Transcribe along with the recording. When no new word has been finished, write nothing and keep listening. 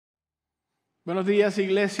Buenos días,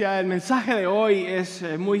 iglesia. El mensaje de hoy es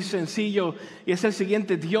muy sencillo y es el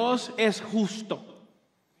siguiente: Dios es justo.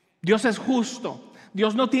 Dios es justo.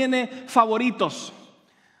 Dios no tiene favoritos.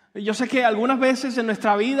 Yo sé que algunas veces en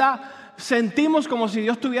nuestra vida sentimos como si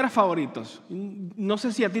Dios tuviera favoritos. No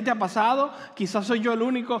sé si a ti te ha pasado, quizás soy yo el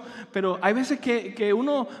único, pero hay veces que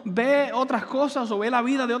uno ve otras cosas o ve la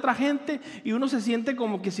vida de otra gente y uno se siente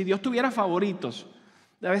como que si Dios tuviera favoritos.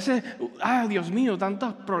 A veces, Dios mío,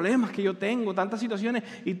 tantos problemas que yo tengo, tantas situaciones,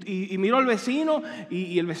 y miro al vecino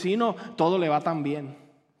y el vecino todo le va tan bien.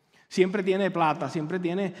 Siempre tiene plata, siempre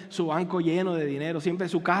tiene su banco lleno de dinero, siempre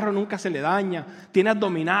su carro nunca se le daña, tiene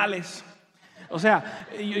abdominales. O sea,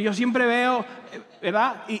 yo siempre veo,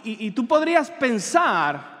 ¿verdad? Y tú podrías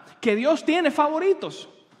pensar que Dios tiene favoritos.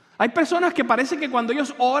 Hay personas que parece que cuando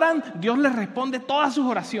ellos oran, Dios les responde todas sus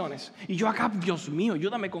oraciones. Y yo acá, Dios mío,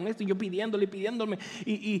 ayúdame con esto. Y yo pidiéndole,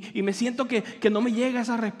 y me siento que no me llega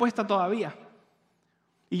esa respuesta todavía.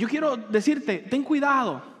 Y yo quiero decirte, ten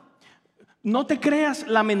cuidado. No te creas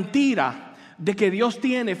la mentira de que Dios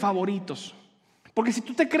tiene favoritos. Porque si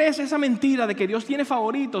tú te crees esa mentira de que Dios tiene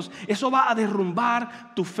favoritos, eso va a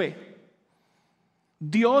derrumbar tu fe.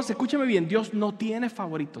 Dios, escúchame bien, Dios no tiene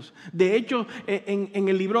favoritos. De hecho, en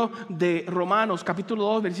el libro de Romanos, capítulo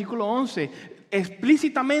 2, versículo 11,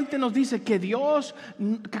 explícitamente nos dice que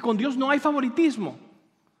con Dios no hay favoritismo.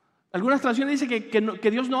 Algunas traducciones dicen que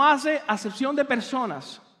Dios no hace acepción de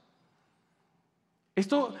personas.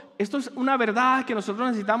 Esto es una verdad que nosotros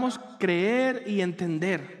necesitamos creer y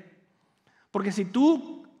entender. Porque si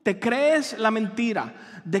tú te crees la mentira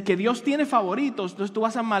de que Dios tiene favoritos, entonces tú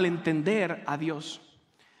vas a malentender a Dios.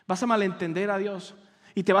 Vas a malentender a Dios.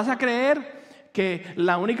 Y te vas a creer que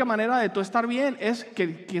la única manera de tú estar bien es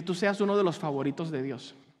que tú seas uno de los favoritos de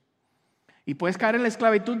Dios. Y puedes caer en la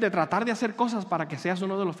esclavitud de tratar de hacer cosas para que seas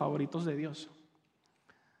uno de los favoritos de Dios.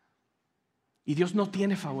 Y Dios no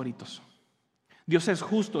tiene favoritos. Dios es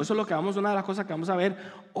justo. Eso es una de las cosas que vamos a ver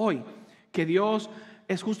hoy. Que Dios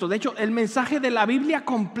es justo. De hecho, el mensaje de la Biblia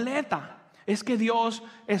completa es que Dios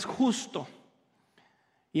es justo.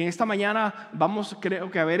 Y en esta mañana vamos, creo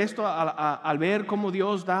que, a ver esto al ver cómo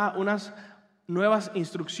Dios da unas nuevas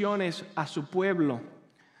instrucciones a su pueblo.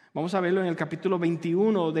 Vamos a verlo en el capítulo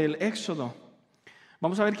 21 del Éxodo.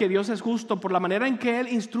 Vamos a ver que Dios es justo por la manera en que Él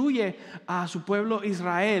instruye a su pueblo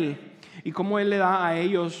Israel y cómo Él le da a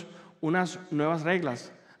ellos unas nuevas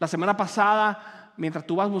reglas. La semana pasada, mientras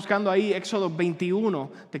tú vas buscando ahí Éxodo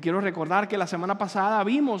 21, te quiero recordar que la semana pasada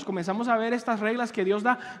comenzamos a ver estas reglas que Dios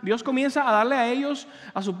da. Dios comienza a darle a ellos,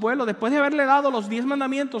 a su pueblo, después de haberle dado los 10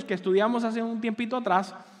 mandamientos que estudiamos hace un tiempito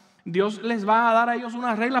atrás. Dios les va a dar a ellos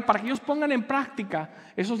unas reglas para que ellos pongan en práctica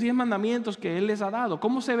esos 10 mandamientos que Él les ha dado.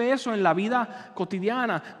 ¿Cómo se ve eso en la vida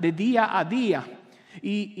cotidiana, de día a día?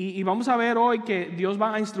 Y vamos a ver hoy que Dios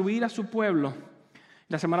va a instruir a su pueblo.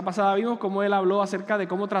 La semana pasada vimos cómo Él habló acerca de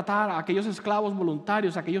cómo tratar a aquellos esclavos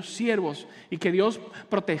voluntarios, a aquellos siervos, y que Dios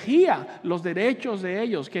protegía los derechos de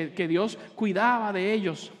ellos, que Dios cuidaba de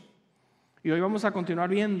ellos. Y hoy vamos a continuar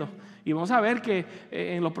viendo y vamos a ver que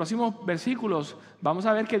en los próximos versículos vamos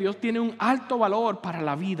a ver que Dios tiene un alto valor para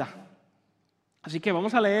la vida. Así que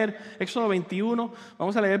vamos a leer Éxodo 21,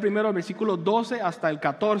 vamos a leer primero el versículo 12 hasta el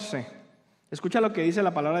 14. Escucha lo que dice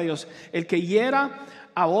la palabra de Dios. El que hiera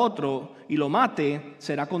a otro y lo mate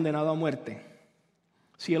será condenado a muerte.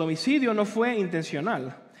 Si el homicidio no fue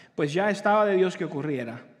intencional, pues ya estaba de Dios que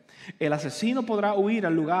ocurriera. El asesino podrá huir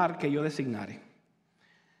al lugar que yo designare.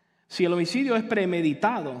 Si el homicidio es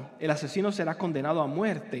premeditado, el asesino será condenado a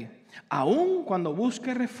muerte, aun cuando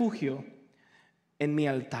busque refugio en mi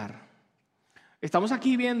altar. Estamos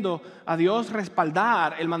aquí viendo a Dios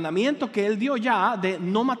respaldar el mandamiento que Él dio ya de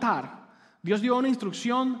no matar. Dios dio una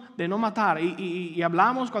instrucción de no matar y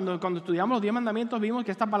hablamos cuando estudiamos los 10 mandamientos, vimos que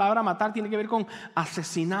esta palabra matar tiene que ver con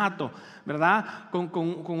asesinato, ¿verdad?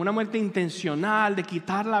 Con una muerte intencional, de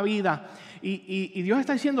quitar la vida. Y Dios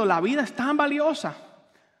está diciendo, la vida es tan valiosa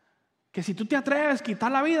que si tú te atreves a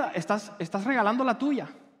quitar la vida, estás regalando la tuya.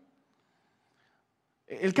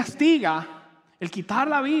 Él castiga el quitar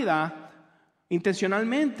la vida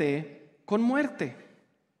intencionalmente con muerte.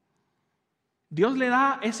 Dios le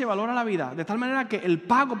da ese valor a la vida, de tal manera que el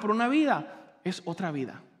pago por una vida es otra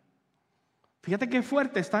vida. Fíjate qué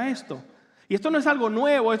fuerte está esto. Y esto no es algo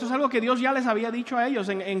nuevo, esto es algo que Dios ya les había dicho a ellos.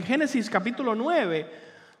 En Génesis capítulo 9,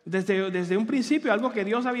 desde un principio, algo que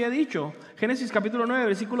Dios había dicho. Génesis capítulo 9,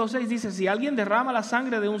 versículo 6 dice, si alguien derrama la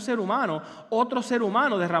sangre de un ser humano, otro ser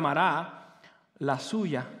humano derramará la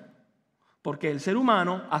suya. Porque el ser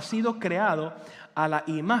humano ha sido creado a la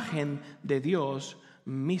imagen de Dios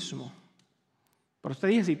mismo. Pero usted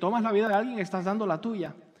dice, si tomas la vida de alguien, estás dando la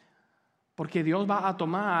tuya. Porque Dios va a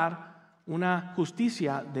tomar una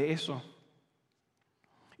justicia de eso.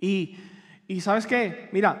 Y ¿sabes qué?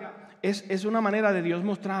 Mira, es una manera de Dios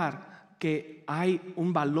mostrar que hay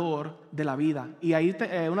un valor de la vida. Y ahí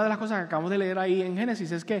una de las cosas que acabamos de leer ahí en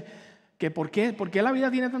Génesis es que ¿por qué la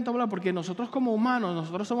vida tiene tanto valor? Porque nosotros como humanos,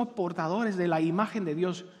 nosotros somos portadores de la imagen de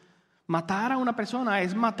Dios. Matar a una persona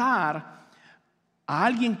es matar a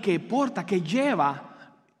alguien que porta, que lleva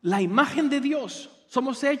la imagen de Dios.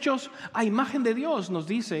 Somos hechos a imagen de Dios, nos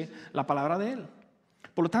dice la palabra de Él.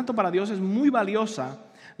 Por lo tanto, para Dios es muy valiosa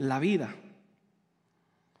la vida.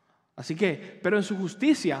 Así que, pero en su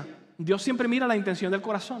justicia, Dios siempre mira la intención del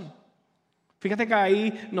corazón. Fíjate que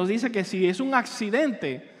ahí nos dice que si es un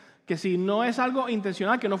accidente, que si no es algo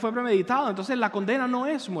intencional, que no fue premeditado, entonces la condena no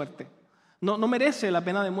es muerte. No merece la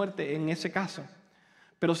pena de muerte en ese caso.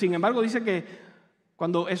 Pero sin embargo dice que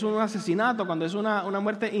cuando es un asesinato, cuando es una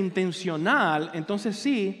muerte intencional, entonces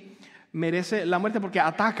sí merece la muerte porque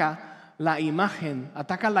ataca la imagen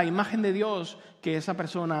de Dios que esa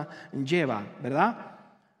persona lleva, ¿verdad?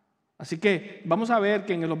 Así que vamos a ver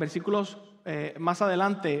que en los versículos más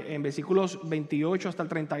adelante, en versículos 28 hasta el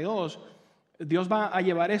 32, Dios va a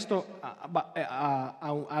llevar esto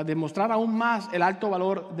a demostrar aún más el alto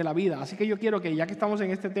valor de la vida. Así que yo quiero que ya que estamos en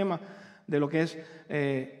este tema de lo que es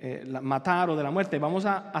matar o de la muerte, vamos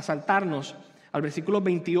a saltarnos al versículo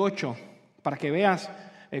 28 para que veas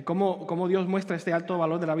cómo Dios muestra este alto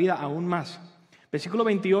valor de la vida aún más. Versículo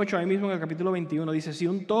 28, ahí mismo en el capítulo 21, dice: si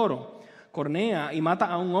un toro cornea y mata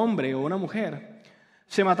a un hombre o una mujer,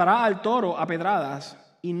 se matará al toro a pedradas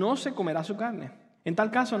y no se comerá su carne. En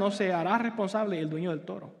tal caso no se hará responsable el dueño del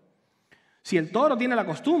toro. Si el toro tiene la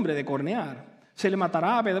costumbre de cornear, se le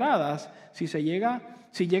matará a pedradas si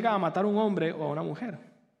llega a matar a un hombre o a una mujer.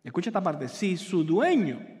 Escucha esta parte: si su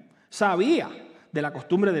dueño sabía de la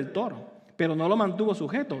costumbre del toro, pero no lo mantuvo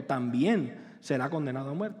sujeto, también será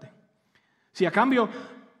condenado a muerte. Si a cambio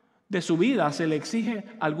de su vida se le exige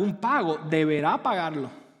algún pago, deberá pagarlo.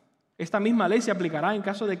 Esta misma ley se aplicará en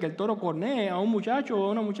caso de que el toro cornee a un muchacho o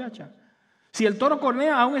a una muchacha. Si el toro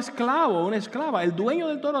cornea a un esclavo o una esclava, el dueño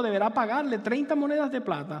del toro deberá pagarle 30 monedas de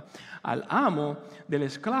plata al amo del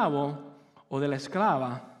esclavo o de la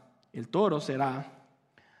esclava. El toro será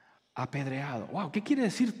apedreado. Wow, ¿qué quiere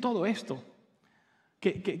decir todo esto?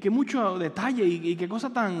 Que mucho detalle y qué cosa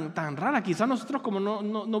tan rara. Quizás nosotros, como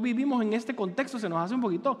no vivimos en este contexto, se nos hace un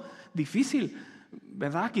poquito difícil,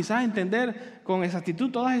 ¿verdad? Quizás entender con exactitud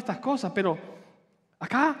todas estas cosas, pero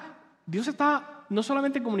acá Dios está no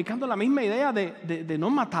solamente comunicando la misma idea de no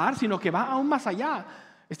matar, sino que va aún más allá.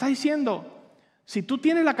 Está diciendo, si tú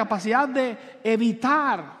tienes la capacidad de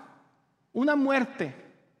evitar una muerte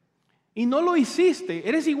y no lo hiciste,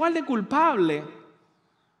 eres igual de culpable.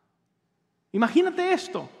 Imagínate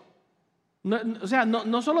esto.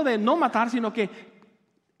 No solo de no matar, sino que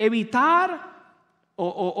evitar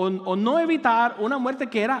o no evitar una muerte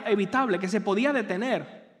que era evitable, que se podía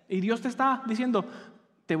detener. Y Dios te está diciendo,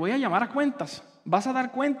 te voy a llamar a cuentas. Vas a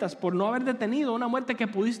dar cuentas por no haber detenido una muerte que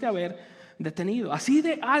pudiste haber detenido. Así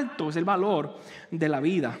de alto es el valor de la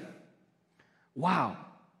vida. Wow,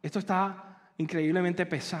 esto está increíblemente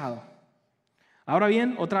pesado. Ahora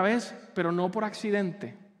bien, otra vez, pero no por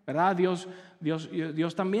accidente, ¿verdad?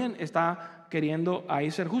 Dios también está queriendo ahí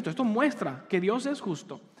ser justo. Esto muestra que Dios es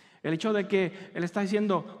justo. El hecho de que Él está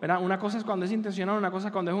diciendo, ¿verdad? Una cosa es cuando es intencional, una cosa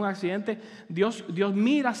es cuando es un accidente. Dios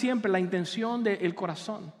mira siempre la intención del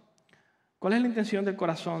corazón. ¿Cuál es la intención del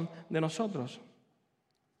corazón de nosotros?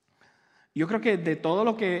 Yo creo que de todo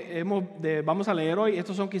lo que vamos a leer hoy,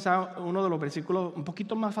 estos son quizá uno de los versículos un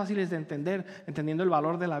poquito más fáciles de entender, entendiendo el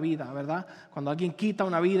valor de la vida, ¿verdad? Cuando alguien quita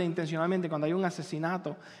una vida intencionalmente, cuando hay un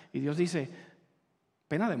asesinato, y Dios dice,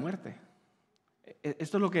 pena de muerte.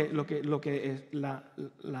 Esto es lo que es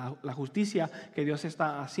la justicia que Dios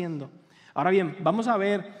está haciendo. Ahora bien, vamos a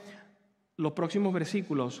ver los próximos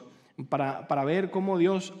versículos para ver cómo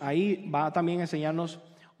Dios ahí va también a enseñarnos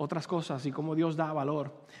otras cosas y cómo Dios da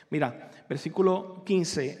valor. Mira, versículo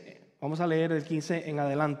 15, vamos a leer el 15 en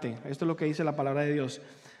adelante. Esto es lo que dice la palabra de Dios.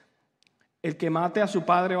 El que mate a su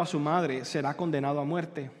padre o a su madre será condenado a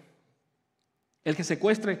muerte. El que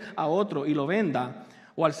secuestre a otro y lo venda,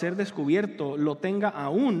 o al ser descubierto lo tenga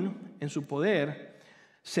aún en su poder,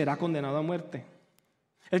 será condenado a muerte.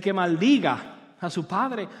 El que maldiga a su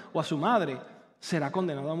padre o a su madre será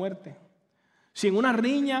condenado a muerte. Si en una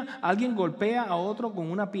riña alguien golpea a otro con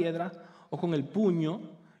una piedra o con el puño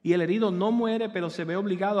y el herido no muere pero se ve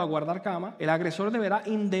obligado a guardar cama, el agresor deberá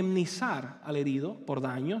indemnizar al herido por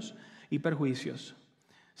daños y perjuicios.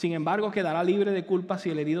 Sin embargo, quedará libre de culpa si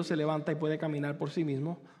el herido se levanta y puede caminar por sí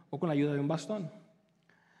mismo o con la ayuda de un bastón.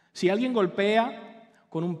 Si alguien golpea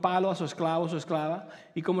con un palo a su esclavo o su esclava,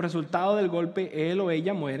 y como resultado del golpe él o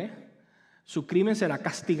ella muere, su crimen será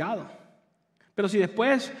castigado. Pero si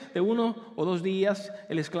después de 1 o 2 días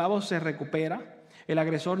el esclavo se recupera, el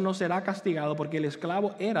agresor no será castigado porque el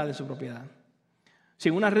esclavo era de su propiedad. Si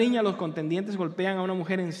en una riña los contendientes golpean a una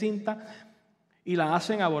mujer encinta y la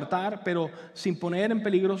hacen abortar, pero sin poner en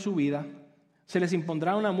peligro su vida, se les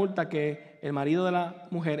impondrá una multa que el marido de la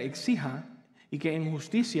mujer exija y que en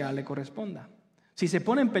justicia le corresponda. Si se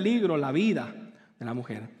pone en peligro la vida de la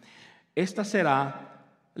mujer, esta será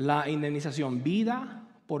la indemnización: vida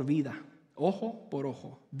por vida, ojo por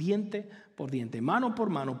ojo, diente por diente, mano por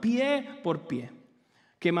mano, pie por pie,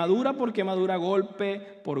 quemadura por quemadura,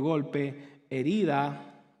 golpe por golpe, herida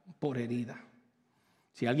por herida.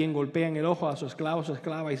 Si alguien golpea en el ojo a su esclavo o su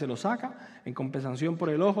esclava y se lo saca, en compensación por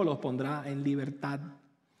el ojo los pondrá en libertad.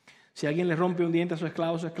 Si alguien le rompe un diente a su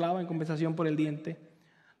esclavo o su esclava, en compensación por el diente,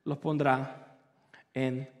 los pondrá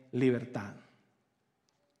en libertad.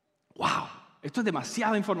 ¡Wow! Esto es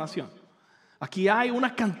demasiada información. Aquí hay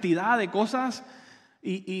una cantidad de cosas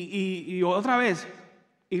y otra vez,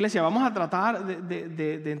 iglesia, vamos a tratar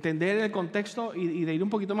de entender el contexto y de ir un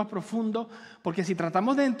poquito más profundo, porque si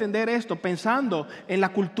tratamos de entender esto pensando en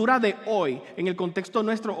la cultura de hoy, en el contexto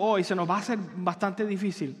nuestro hoy, se nos va a hacer bastante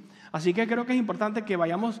difícil. Así que creo que es importante que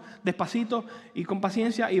vayamos despacito y con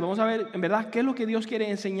paciencia y vamos a ver en verdad qué es lo que Dios quiere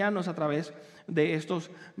enseñarnos a través de estos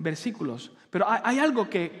versículos. Pero hay algo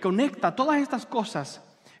que conecta, todas estas cosas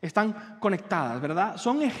están conectadas, ¿verdad?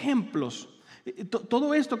 Son ejemplos.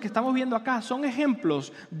 Todo esto que estamos viendo acá son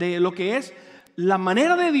ejemplos de lo que es la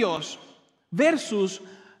manera de Dios versus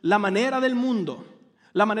la manera del mundo,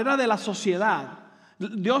 la manera de la sociedad.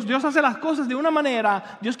 Dios hace las cosas de una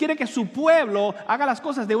manera, Dios quiere que su pueblo haga las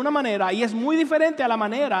cosas de una manera y es muy diferente a la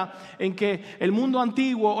manera en que el mundo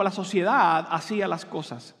antiguo o la sociedad hacía las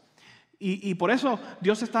cosas. Y por eso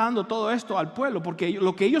Dios está dando todo esto al pueblo, porque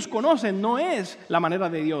lo que ellos conocen no es la manera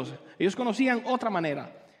de Dios. Ellos conocían otra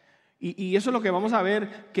manera. Y eso es lo que vamos a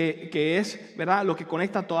ver que es, ¿verdad?, lo que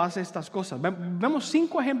conecta todas estas cosas. Vemos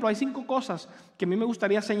 5 ejemplos, hay 5 cosas que a mí me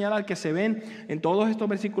gustaría señalar que se ven en todos estos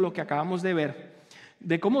versículos que acabamos de ver,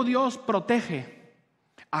 de cómo Dios protege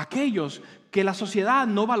a aquellos que la sociedad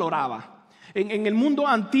no valoraba. En el mundo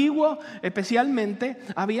antiguo especialmente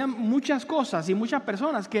había muchas cosas y muchas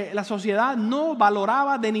personas que la sociedad no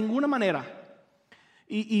valoraba de ninguna manera.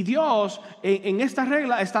 Y Dios en esta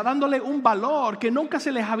regla está dándole un valor que nunca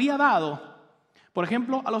se les había dado. Por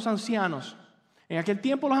ejemplo, a los ancianos. En aquel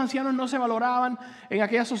tiempo los ancianos no se valoraban en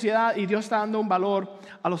aquella sociedad y Dios está dando un valor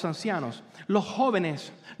a los ancianos. Los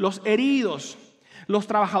jóvenes, los heridos, los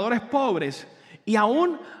trabajadores pobres y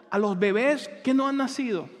aún a los bebés que no han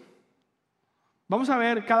nacido. Vamos a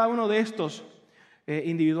ver cada uno de estos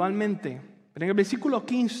individualmente. Pero en el versículo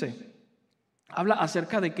 15 habla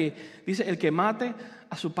acerca de que dice: el que mate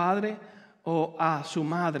a su padre o a su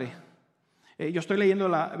madre. Yo estoy leyendo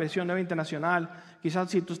la versión Nueva Internacional.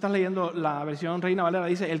 Quizás si tú estás leyendo la versión Reina Valera,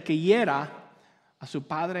 dice: el que hiera a su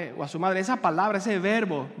padre o a su madre. Esa palabra, ese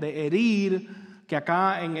verbo de herir, que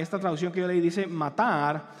acá en esta traducción que yo leí dice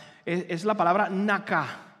matar, es la palabra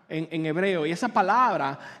naka en hebreo. Y esa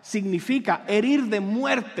palabra significa herir de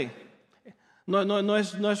muerte. No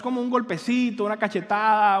es como un golpecito, una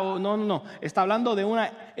cachetada, no. Está hablando de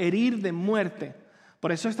una herir de muerte.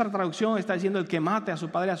 Por eso esta traducción está diciendo el que mate a su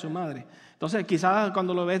padre y a su madre. Entonces quizás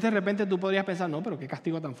cuando lo ves de repente tú podrías pensar, no, pero qué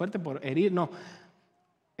castigo tan fuerte por herir. No,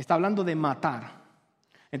 está hablando de matar.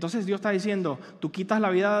 Entonces Dios está diciendo, tú quitas la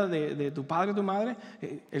vida de tu padre o tu madre,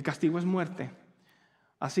 el castigo es muerte.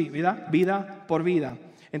 Así, vida por vida.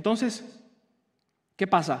 Entonces, ¿qué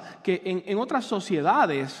pasa? Que en otras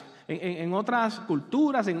sociedades, en otras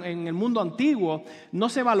culturas, en el mundo antiguo, no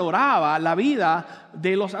se valoraba la vida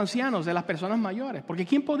de los ancianos, de las personas mayores. Porque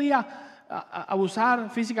 ¿quién podía abusar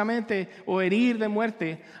físicamente o herir de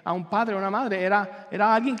muerte a un padre o una madre?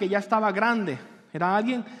 Era alguien que ya estaba grande, era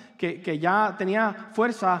alguien que ya tenía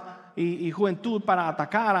fuerza y juventud para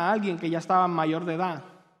atacar a alguien que ya estaba mayor de edad.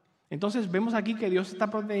 Entonces vemos aquí que Dios está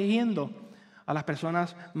protegiendo a las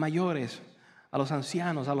personas mayores, a los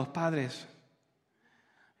ancianos, a los padres.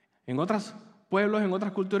 En otros pueblos, en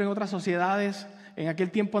otras culturas, en otras sociedades, en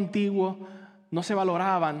aquel tiempo antiguo, no se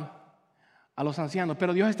valoraban a los ancianos.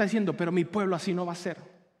 Pero Dios está diciendo, pero mi pueblo así no va a ser.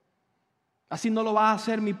 Así no lo va a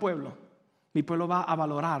hacer mi pueblo. Mi pueblo va a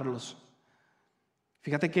valorarlos.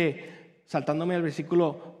 Fíjate que, saltándome al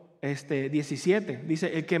versículo 17,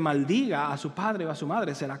 dice, el que maldiga a su padre o a su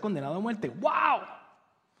madre será condenado a muerte. ¡Wow!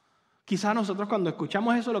 Quizás nosotros cuando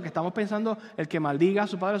escuchamos eso, lo que estamos pensando, el que maldiga a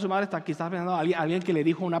su padre o a su madre, está quizás pensando a alguien que le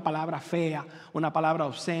dijo una palabra fea, una palabra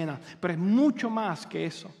obscena, pero es mucho más que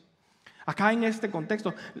eso. Acá en este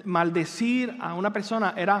contexto, maldecir a una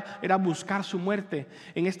persona era buscar su muerte.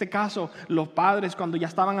 En este caso, los padres cuando ya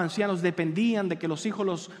estaban ancianos dependían de que los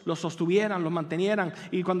hijos los sostuvieran, los mantenieran.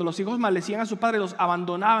 Y cuando los hijos maldecían a sus padres, los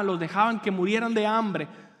abandonaban, los dejaban que murieran de hambre.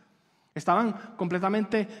 Estaban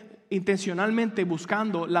completamente, intencionalmente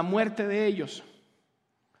buscando la muerte de ellos.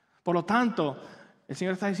 Por lo tanto, el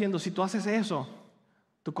Señor está diciendo, si tú haces eso,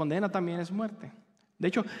 tu condena también es muerte. De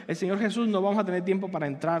hecho, el Señor Jesús, no vamos a tener tiempo para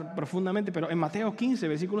entrar profundamente, pero en Mateo 15,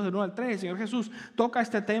 versículos del 1 al 3, el Señor Jesús toca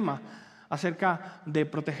este tema acerca de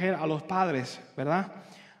proteger a los padres, ¿verdad?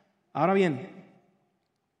 Ahora bien,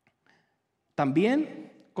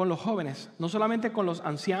 también con los jóvenes, no solamente con los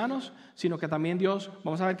ancianos, sino que también Dios,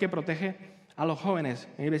 vamos a ver que protege a los jóvenes.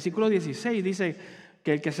 En el versículo 16 dice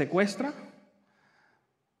que el que secuestra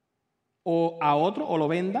o a otro o lo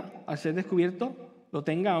venda al ser descubierto, lo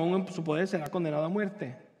tenga aún en su poder, será condenado a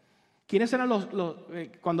muerte. ¿Quiénes eran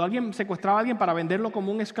cuando alguien secuestraba a alguien para venderlo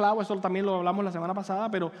como un esclavo? Eso también lo hablamos la semana pasada,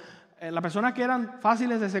 pero las personas que eran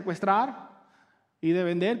fáciles de secuestrar y de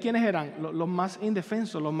vender, ¿quiénes eran? Los más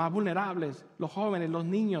indefensos, los más vulnerables, los jóvenes, los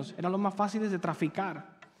niños, eran los más fáciles de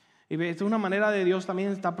traficar. Y esta es una manera de Dios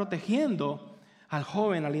también está protegiendo al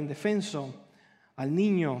joven, al indefenso, al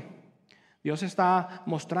niño. Dios está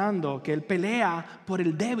mostrando que Él pelea por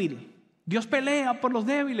el débil. Dios pelea por los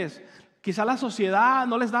débiles. Quizá la sociedad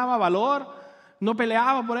no les daba valor, no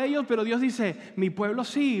peleaba por ellos, pero Dios dice, mi pueblo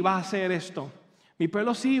sí va a hacer esto. Mi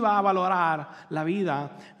pueblo sí va a valorar la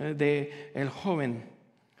vida del joven.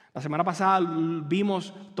 La semana pasada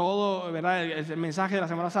vimos todo, ¿verdad? El mensaje de la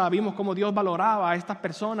semana pasada, vimos cómo Dios valoraba a estas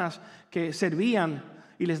personas que servían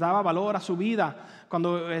y les daba valor a su vida.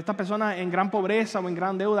 Cuando estas personas en gran pobreza o en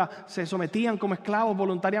gran deuda se sometían como esclavos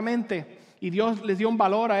voluntariamente. Y Dios les dio un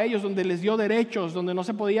valor a ellos, donde les dio derechos, donde no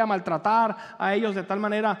se podía maltratar a ellos de tal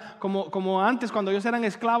manera como antes cuando ellos eran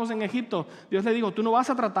esclavos en Egipto. Dios les dijo, tú no vas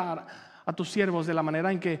a tratar a tus siervos de la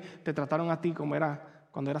manera en que te trataron a ti como era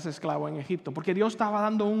cuando eras esclavo en Egipto. Porque Dios estaba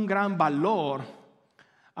dando un gran valor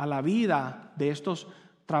a la vida de estos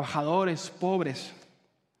trabajadores pobres.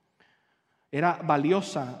 Era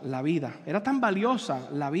valiosa la vida, era tan valiosa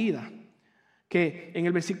la vida que en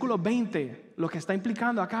el versículo 20 lo que está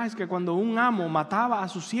implicando acá es que cuando un amo mataba a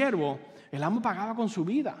su siervo, el amo pagaba con su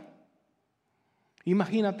vida.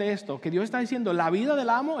 Imagínate esto, que Dios está diciendo, la vida del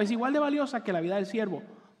amo es igual de valiosa que la vida del siervo.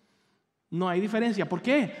 No hay diferencia. ¿Por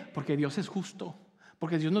qué? Porque Dios es justo,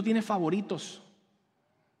 porque Dios no tiene favoritos.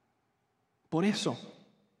 Por eso.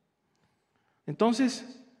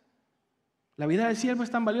 Entonces, la vida del siervo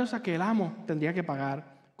es tan valiosa que el amo tendría que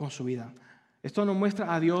pagar con su vida. Esto nos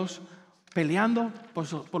muestra a Dios peleando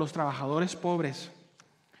por los trabajadores pobres.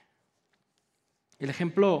 El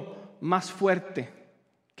ejemplo más fuerte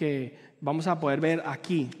que vamos a poder ver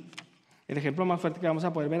aquí,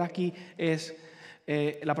 es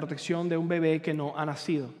la protección de un bebé que no ha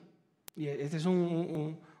nacido. Y este es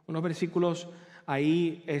unos versículos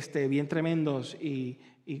ahí bien tremendos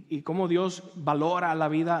y cómo Dios valora la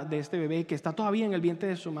vida de este bebé que está todavía en el vientre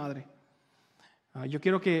de su madre. Yo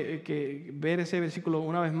quiero que ver ese versículo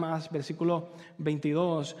una vez más, versículo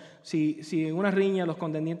 22. Si en una riña los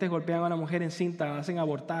contendientes golpean a una mujer encinta, la hacen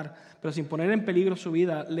abortar, pero sin poner en peligro su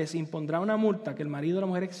vida, les impondrá una multa que el marido de la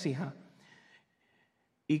mujer exija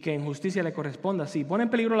y que en justicia le corresponda. Si pone en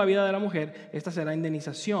peligro la vida de la mujer, esta será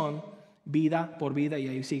indemnización, vida por vida, y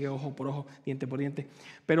ahí sigue ojo por ojo, diente por diente.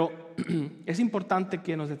 Pero es importante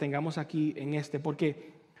que nos detengamos aquí en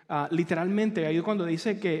porque literalmente, ahí cuando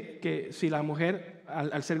dice que si la mujer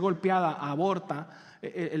al ser golpeada aborta,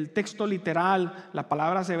 el texto literal, las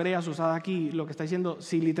palabras hebreas usadas aquí, lo que está diciendo,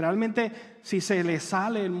 si se le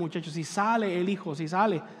sale el muchacho, si sale el hijo, si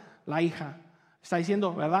sale la hija, está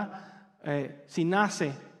diciendo, ¿verdad? Si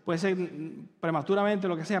nace, puede ser prematuramente,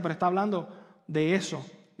 lo que sea, pero está hablando de eso,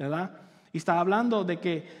 ¿verdad? Y está hablando de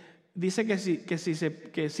que dice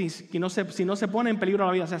si no se pone en peligro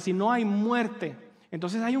la vida, o sea, si no hay muerte,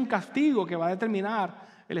 entonces hay un castigo que va a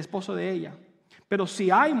determinar el esposo de ella. Pero si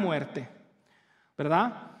hay muerte,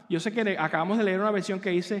 ¿verdad? Yo sé que acabamos de leer una versión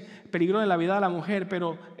que dice peligro de la vida de la mujer,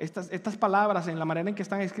 pero estas palabras, en la manera en que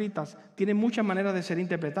están escritas, tienen muchas maneras de ser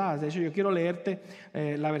interpretadas. De hecho, yo quiero leerte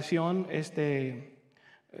la versión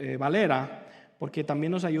Valera, porque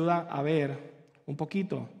también nos ayuda a ver un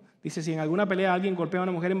poquito. Dice, si en alguna pelea alguien golpea a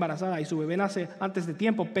una mujer embarazada y su bebé nace antes de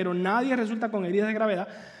tiempo, pero nadie resulta con heridas de gravedad,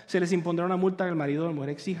 se les impondrá una multa que el marido de la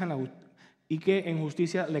mujer exija y que en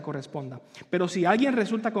justicia le corresponda. Pero si alguien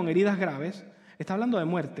resulta con heridas graves, está hablando de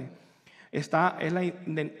muerte, esta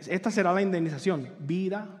será la indemnización,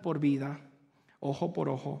 vida por vida, ojo por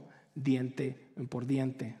ojo, diente por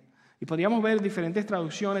diente. Y podríamos ver diferentes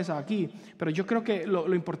traducciones aquí, pero yo creo que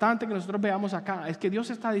lo importante que nosotros veamos acá es que Dios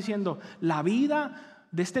está diciendo, la vida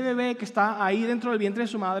de este bebé que está ahí dentro del vientre de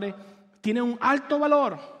su madre tiene un alto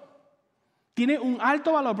valor. Tiene un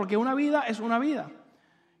alto valor porque una vida es una vida.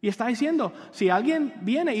 Y está diciendo, si alguien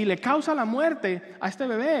viene y le causa la muerte a este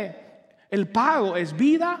bebé, el pago es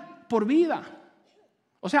vida por vida.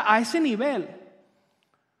 O sea, a ese nivel.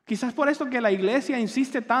 Quizás por esto que la iglesia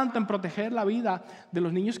insiste tanto en proteger la vida de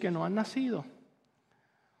los niños que no han nacido.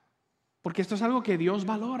 Porque esto es algo que Dios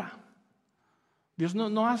valora. Dios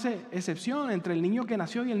no hace excepción entre el niño que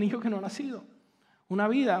nació y el niño que no ha nacido. Una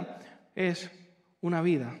vida es una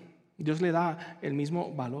vida. Dios le da el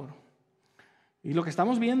mismo valor. Y lo que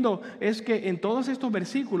estamos viendo es que en todos estos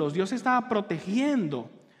versículos Dios está protegiendo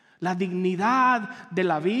la dignidad de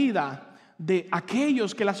la vida de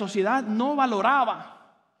aquellos que la sociedad no valoraba.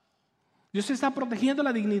 Dios está protegiendo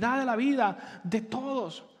la dignidad de la vida de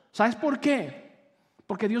todos. ¿Sabes por qué?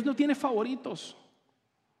 Porque Dios no tiene favoritos.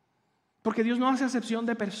 Porque Dios no hace excepción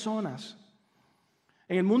de personas.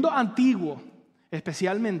 En el mundo antiguo,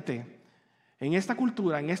 especialmente en esta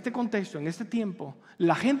cultura, en este contexto, en este tiempo,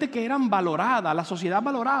 la gente que eran valorada, la sociedad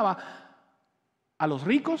valoraba a los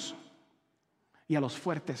ricos y a los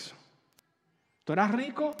fuertes. Tú eras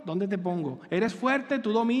rico, ¿dónde te pongo? Eres fuerte,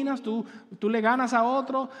 tú dominas, tú le ganas a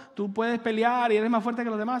otro, tú puedes pelear y eres más fuerte que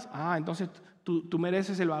los demás. Entonces tú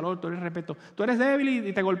mereces el valor, tú eres respeto. Tú eres débil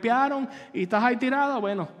y te golpearon y estás ahí tirado,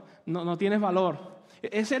 bueno, no tienes valor.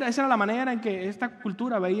 Esa era la manera en que esta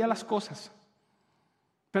cultura veía las cosas.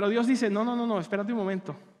 Pero Dios dice, no, espérate un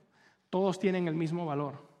momento. Todos tienen el mismo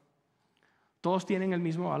valor. Todos tienen el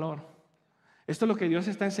mismo valor. Esto es lo que Dios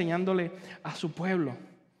está enseñándole a su pueblo.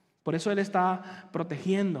 Por eso Él está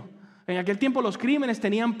protegiendo. En aquel tiempo los crímenes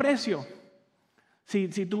tenían precio. Si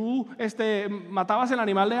tú matabas el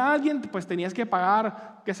animal de alguien, pues tenías que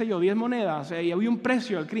pagar, 10 monedas. Y había un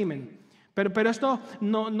precio al crimen. Pero esto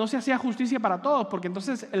no se hacía justicia para todos, porque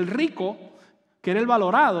entonces el rico, que era el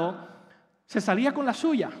valorado, se salía con la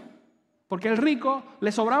suya. Porque el rico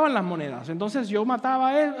le sobraban las monedas. Entonces yo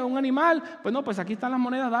mataba a un animal, pues aquí están las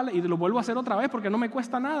monedas, dale, y lo vuelvo a hacer otra vez porque no me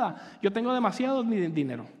cuesta nada. Yo tengo demasiado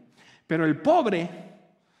dinero. Pero el pobre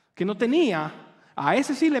que no tenía, a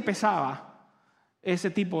ese sí le pesaba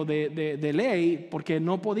ese tipo de ley porque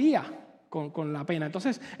no podía con la pena.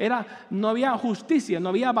 Entonces no había justicia, no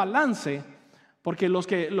había balance, porque los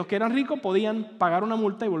que eran ricos podían pagar una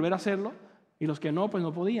multa y volver a hacerlo, y los que no, pues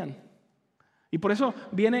no podían. Y por eso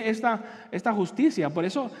viene esta justicia. Por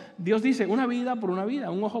eso Dios dice una vida por una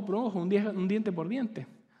vida, un ojo por un ojo, un diente por diente.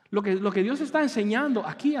 Lo que Dios está enseñando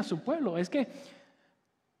aquí a su pueblo es que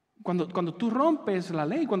cuando tú rompes la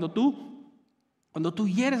ley, cuando tú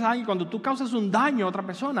hieres a alguien, cuando tú causas un daño a otra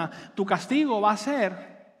persona, tu castigo va a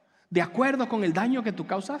ser de acuerdo con el daño que tú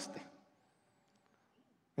causaste.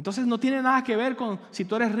 Entonces no tiene nada que ver con si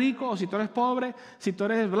tú eres rico o si tú eres pobre, si tú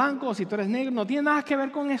eres blanco o si tú eres negro, no tiene nada que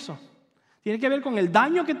ver con eso. Tiene que ver con el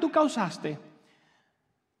daño que tú causaste,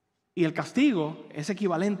 y el castigo es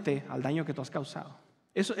equivalente al daño que tú has causado.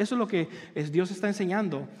 Eso es lo que Dios está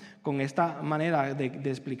enseñando con esta manera de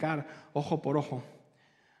explicar ojo por ojo,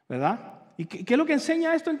 ¿verdad? ¿Y qué es lo que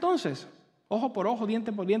enseña esto entonces? Ojo por ojo,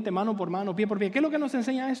 diente por diente, mano por mano, pie por pie. ¿Qué es lo que nos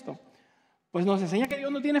enseña esto? Pues nos enseña que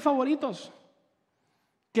Dios no tiene favoritos,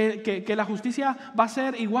 que la justicia va a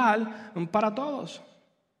ser igual para todos,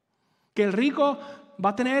 que el rico va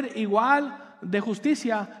a tener igual de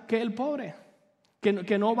justicia que el pobre,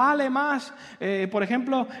 que no vale más, por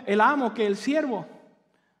ejemplo, el amo que el siervo,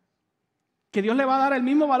 que Dios le va a dar el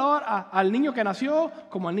mismo valor al niño que nació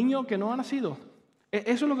como al niño que no ha nacido.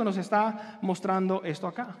 Eso es lo que nos está mostrando esto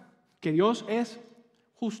acá, que Dios es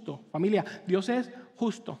justo. Familia, Dios es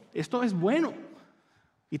justo. Esto es bueno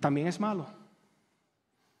y también es malo.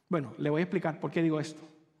 Bueno, le voy a explicar por qué digo esto.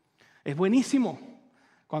 Es buenísimo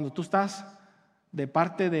cuando tú estás de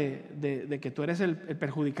parte de que tú eres el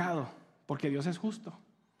perjudicado, porque Dios es justo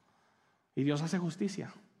y Dios hace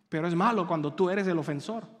justicia. Pero es malo cuando tú eres el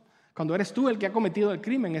ofensor, cuando eres tú el que ha cometido el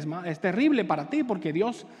crimen. Es terrible para ti porque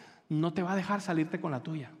Dios no te va a dejar salirte con la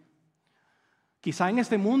tuya. Quizá en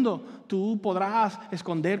este mundo tú podrás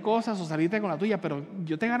esconder cosas o salirte con la tuya, pero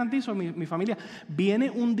yo te garantizo, mi familia, viene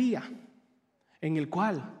un día en el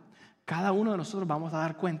cual cada uno de nosotros vamos a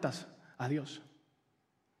dar cuentas a Dios.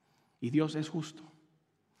 Y Dios es justo.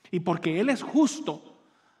 Y porque Él es justo,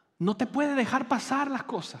 no te puede dejar pasar las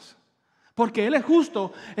cosas. Porque Él es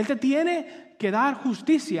justo, Él te tiene que dar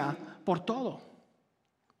justicia por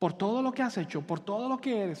todo lo que has hecho, por todo lo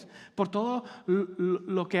que eres, por todo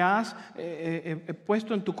lo que has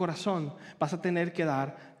puesto en tu corazón. Vas a tener que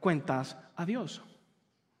dar cuentas a Dios.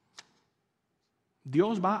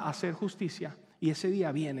 Dios va a hacer justicia y ese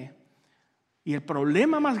día viene. Y el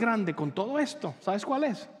problema más grande con todo esto, ¿sabes cuál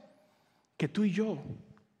es? Que tú y yo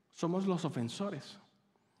somos los ofensores.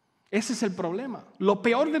 Ese es el problema. Lo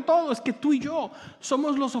peor de todo es que tú y yo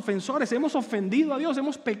somos los ofensores. Hemos ofendido a Dios,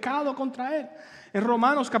 hemos pecado contra Él. En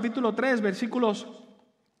Romanos capítulo 3, versículos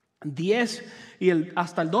 10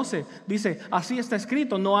 hasta el 12, dice: así está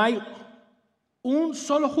escrito, no hay un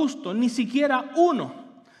solo justo, ni siquiera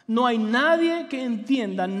uno. No hay nadie que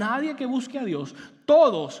entienda, nadie que busque a Dios.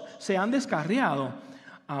 Todos se han descarriado,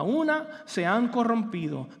 a una se han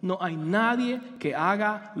corrompido. No hay nadie que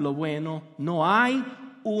haga lo bueno, no hay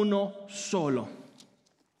uno solo.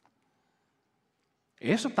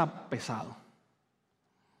 Eso está pesado,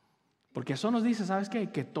 porque eso nos dice, ¿sabes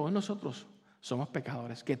qué? Que todos nosotros somos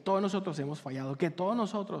pecadores, que todos nosotros hemos fallado, que todos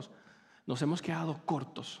nosotros nos hemos quedado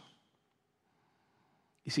cortos.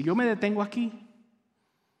 Y si yo me detengo aquí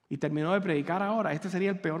y termino de predicar ahora, este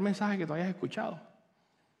sería el peor mensaje que tú hayas escuchado,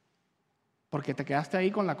 porque te quedaste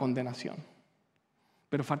ahí con la condenación.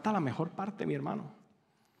 Pero falta la mejor parte, mi hermano.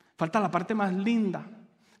 Falta la parte más linda.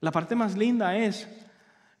 La parte más linda es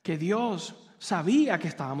que Dios sabía que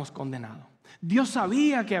estábamos condenados. Dios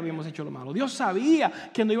sabía que habíamos hecho lo malo. Dios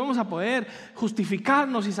sabía que no íbamos a poder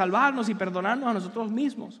justificarnos y salvarnos y perdonarnos a nosotros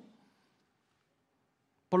mismos.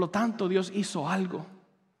 Por lo tanto, Dios hizo algo.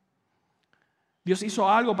 Dios hizo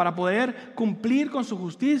algo para poder cumplir con su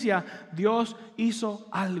justicia. Dios hizo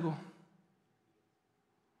algo.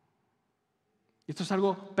 Esto es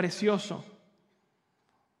algo precioso.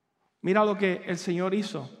 Mira lo que el Señor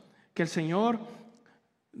hizo, que el Señor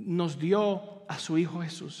nos dio a su Hijo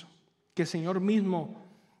Jesús, que el Señor mismo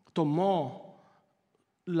tomó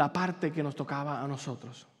la parte que nos tocaba a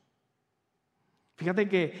nosotros. Fíjate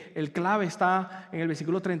que el clave está en el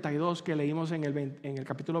versículo 32 que leímos en el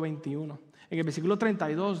capítulo 21. En el versículo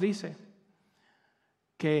 32 dice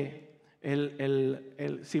que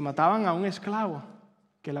si mataban a un esclavo,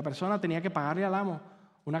 que la persona tenía que pagarle al amo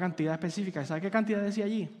una cantidad específica. ¿Sabe qué cantidad decía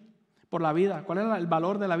allí? Por la vida. ¿Cuál era el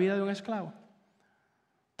valor de la vida de un esclavo?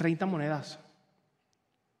 30 monedas.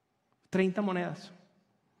 30 monedas.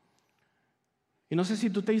 Y no sé si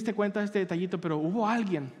tú te diste cuenta de este detallito, pero hubo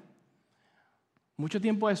alguien mucho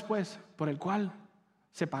tiempo después por el cual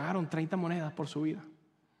se pagaron 30 monedas por su vida.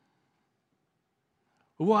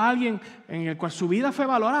 Hubo alguien en el cual su vida fue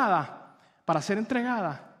valorada para ser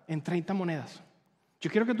entregada en 30 monedas.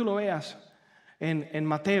 Yo quiero que tú lo veas en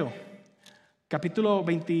Mateo, capítulo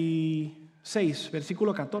 26,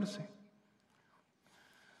 versículo 14.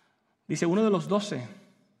 Dice: uno de los 12,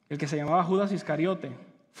 el que se llamaba Judas Iscariote,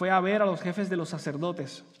 fue a ver a los jefes de los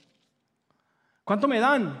sacerdotes. ¿Cuánto me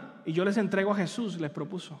dan? Y yo les entrego a Jesús, les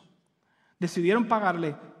propuso. Decidieron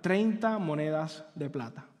pagarle 30 monedas de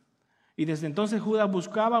plata. Y desde entonces Judas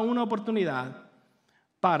buscaba una oportunidad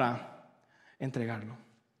para entregarlo.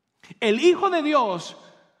 El Hijo de Dios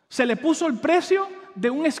se le puso el precio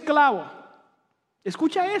de un esclavo.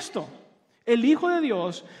 Escucha esto. El Hijo de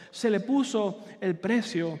Dios se le puso el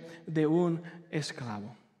precio de un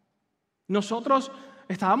esclavo. Nosotros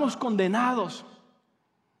estábamos condenados.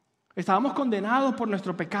 Estábamos condenados por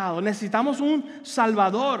nuestro pecado. Necesitamos un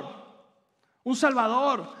Salvador. Un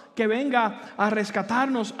Salvador que venga a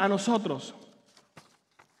rescatarnos a nosotros.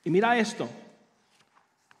 Y mira esto.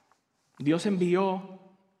 Dios envió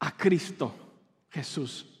a Cristo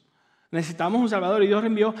Jesús. Necesitamos un Salvador y Dios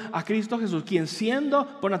envió a Cristo Jesús, quien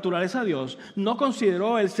siendo por naturaleza Dios, no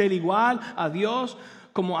consideró el ser igual a Dios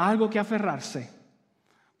como algo que aferrarse.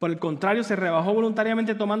 Por el contrario, se rebajó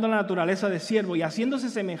voluntariamente tomando la naturaleza de siervo y haciéndose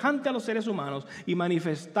semejante a los seres humanos y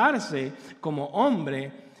manifestarse como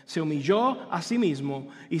hombre, se humilló a sí mismo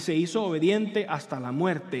y se hizo obediente hasta la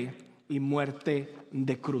muerte y muerte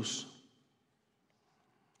de cruz.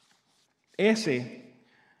 Ese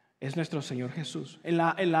es nuestro Señor Jesús. En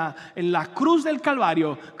la cruz del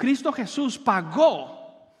Calvario, Cristo Jesús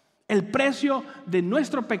pagó el precio de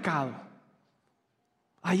nuestro pecado.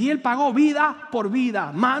 Allí Él pagó vida por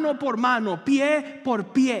vida, mano por mano, pie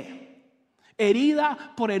por pie,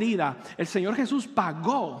 herida por herida. El Señor Jesús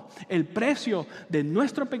pagó el precio de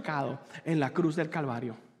nuestro pecado en la cruz del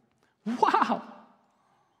Calvario. ¡Wow!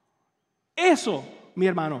 Eso, mi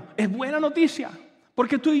hermano, es buena noticia.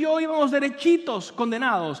 Porque tú y yo íbamos derechitos,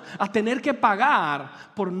 condenados a tener que pagar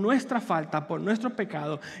por nuestra falta, por nuestro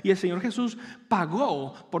pecado. Y el Señor Jesús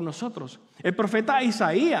pagó por nosotros. El profeta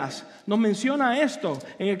Isaías nos menciona esto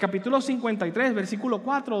en el capítulo 53, versículo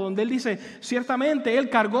 4, donde él dice: ciertamente Él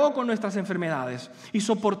cargó con nuestras enfermedades y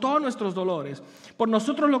soportó nuestros dolores. Por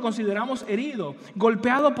nosotros lo consideramos herido,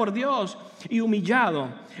 golpeado por Dios y humillado.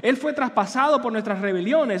 Él fue traspasado por nuestras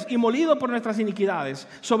rebeliones y molido por nuestras iniquidades.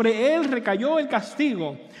 Sobre Él recayó el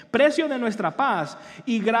castigo, precio de nuestra paz,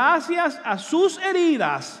 y gracias a sus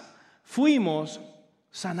heridas fuimos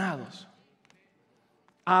sanados.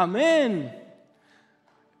 Amén.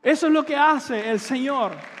 Eso es lo que hace el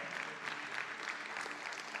Señor.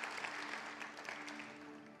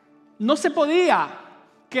 No se podía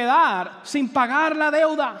quedar sin pagar la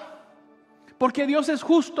deuda, porque Dios es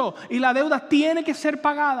justo y la deuda tiene que ser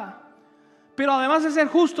pagada. Pero además de ser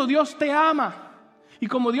justo, Dios te ama. Y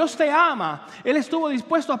como Dios te ama, Él estuvo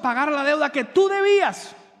dispuesto a pagar la deuda que tú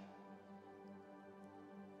debías,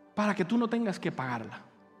 para que tú no tengas que pagarla.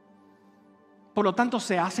 Por lo tanto,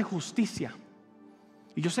 se hace justicia.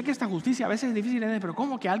 Y yo sé que esta justicia a veces es difícil de entender, pero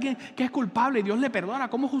 ¿cómo que alguien que es culpable y Dios le perdona?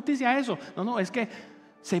 ¿Cómo justicia eso? No, es que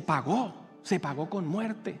se pagó con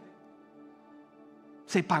muerte.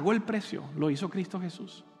 Se pagó el precio, lo hizo Cristo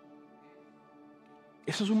Jesús.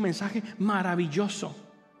 Eso es un mensaje maravilloso.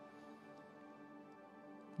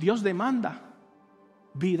 Dios demanda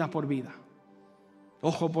vida por vida,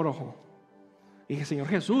 ojo por ojo. Y el Señor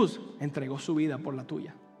Jesús entregó su vida por la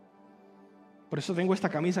tuya. Por eso tengo esta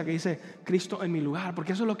camisa que dice Cristo en mi lugar,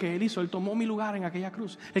 porque eso es lo que Él hizo. Él tomó mi lugar en aquella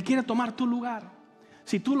cruz. Él quiere tomar tu lugar.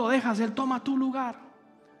 Si tú lo dejas, Él toma tu lugar,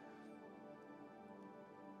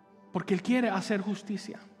 porque Él quiere hacer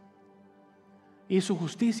justicia, y su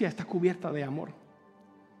justicia está cubierta de amor.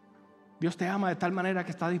 Dios te ama de tal manera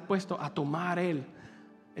que está dispuesto a tomar Él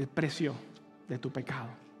el precio de tu pecado.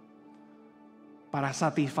 Para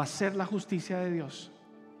satisfacer la justicia de Dios,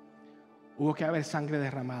 hubo que haber sangre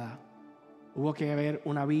derramada. Hubo que haber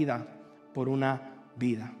una vida por una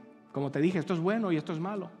vida. Como te dije, esto es bueno y esto es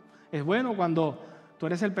malo. Es bueno cuando tú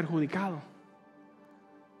eres el perjudicado,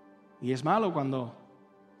 y es malo cuando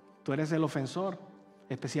tú eres el ofensor.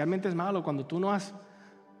 Especialmente es malo cuando tú no has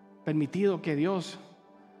permitido que Dios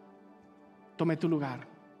tome tu lugar,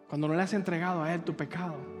 cuando no le has entregado a Él tu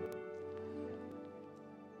pecado.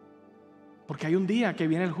 Porque hay un día que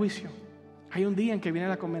viene el juicio, hay un día en que viene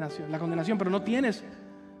la condenación, pero no tienes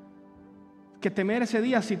que temer ese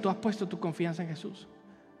día si tú has puesto tu confianza en Jesús.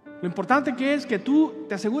 Lo importante que es que tú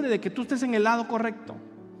te asegures de que tú estés en el lado correcto,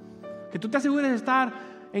 que tú te asegures de estar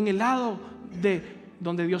en el lado de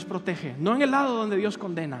donde Dios protege, no en el lado donde Dios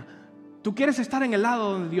condena. Tú quieres estar en el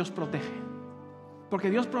lado donde Dios protege,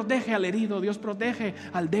 porque Dios protege al herido, Dios protege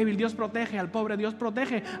al débil, Dios protege al pobre, Dios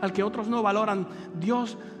protege al que otros no valoran.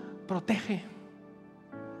 Dios protege.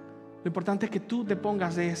 Lo importante es que tú te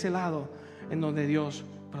pongas de ese lado en donde Dios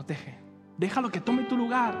protege. Déjalo que tome tu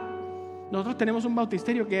lugar. Nosotros tenemos un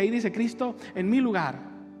bautisterio que ahí dice Cristo en mi lugar.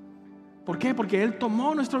 ¿Por qué? Porque Él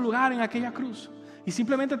tomó nuestro lugar en aquella cruz. Y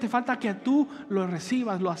simplemente te falta que tú lo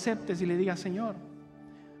recibas, lo aceptes y le digas: Señor,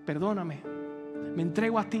 perdóname, me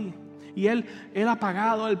entrego a ti. Y Él ha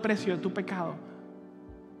pagado el precio de tu pecado.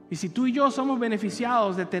 Y si tú y yo somos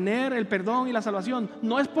beneficiados de tener el perdón y la salvación,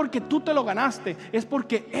 no es porque tú te lo ganaste, es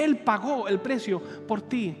porque Él pagó el precio por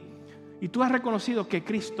ti. Y tú has reconocido que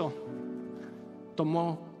Cristo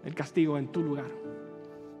tomó el castigo en tu lugar.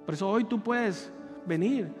 Por eso hoy tú puedes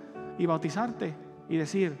venir y bautizarte y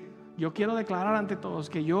decir: yo quiero declarar ante todos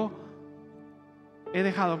que yo he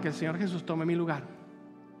dejado que el Señor Jesús tome mi lugar.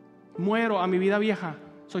 Muero a mi vida vieja,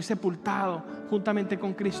 soy sepultado juntamente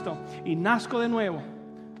con Cristo y nazco de nuevo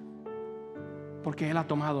porque Él ha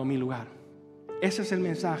tomado mi lugar. Ese es el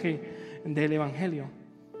mensaje del Evangelio.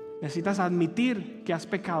 Necesitas admitir que has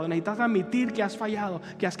pecado, necesitas admitir que has fallado,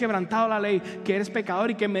 que has quebrantado la ley, que eres pecador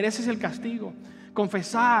y que mereces el castigo.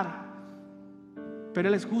 Confesar, pero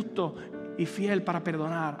Él es justo y fiel para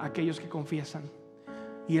perdonar a aquellos que confiesan.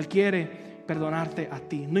 Y Él quiere perdonarte a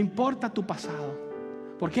ti, no importa tu pasado.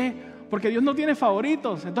 ¿Por qué? Porque Dios no tiene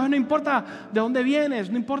favoritos. Entonces no importa de dónde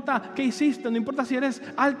vienes, no importa qué hiciste, no importa si eres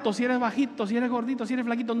alto, si eres bajito, si eres gordito, si eres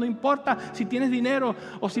flaquito, no importa si tienes dinero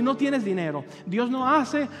o si no tienes dinero. Dios no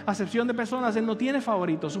hace acepción de personas, Él no tiene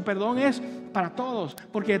favoritos. Su perdón es para todos,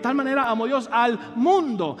 porque de tal manera amó Dios al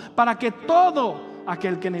mundo, para que todo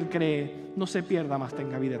aquel que en Él cree no se pierda, mas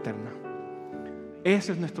tenga vida eterna.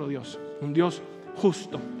 Ese es nuestro Dios, un Dios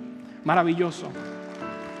justo, maravilloso.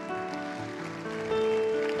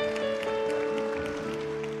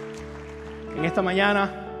 En esta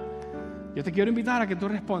mañana yo te quiero invitar a que tú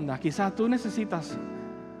respondas. Quizás tú necesitas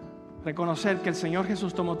reconocer que el Señor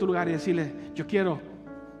Jesús tomó tu lugar y decirle: yo quiero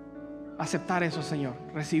aceptar eso, Señor,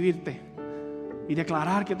 recibirte y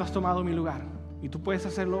declarar que tú has tomado mi lugar. Y tú puedes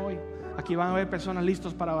hacerlo hoy. Aquí van a haber personas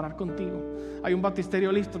listos para orar contigo. Hay un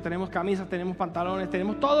bautisterio listo, tenemos camisas, tenemos pantalones,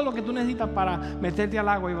 tenemos todo lo que tú necesitas para meterte al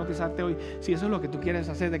agua y bautizarte hoy, si eso es lo que tú quieres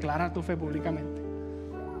hacer, declarar tu fe públicamente.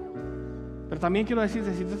 Pero también quiero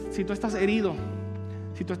decirte, si tú estás herido,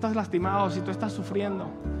 si tú estás lastimado, si tú estás sufriendo,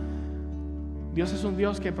 Dios es un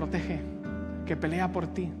Dios que protege, que pelea por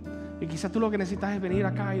ti. Y quizás tú lo que necesitas es venir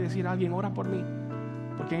acá y decir a alguien: ora por mí,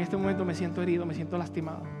 porque en este momento me siento herido, me siento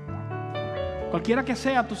lastimado. Cualquiera que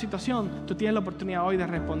sea tu situación, tú tienes la oportunidad hoy de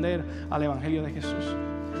responder al Evangelio de Jesús.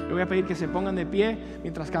 Yo voy a pedir que se pongan de pie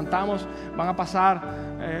mientras cantamos. Van a pasar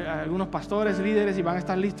algunos pastores, líderes, y van a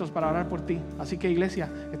estar listos para orar por ti. Así que, iglesia,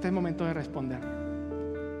 este es el momento de responder.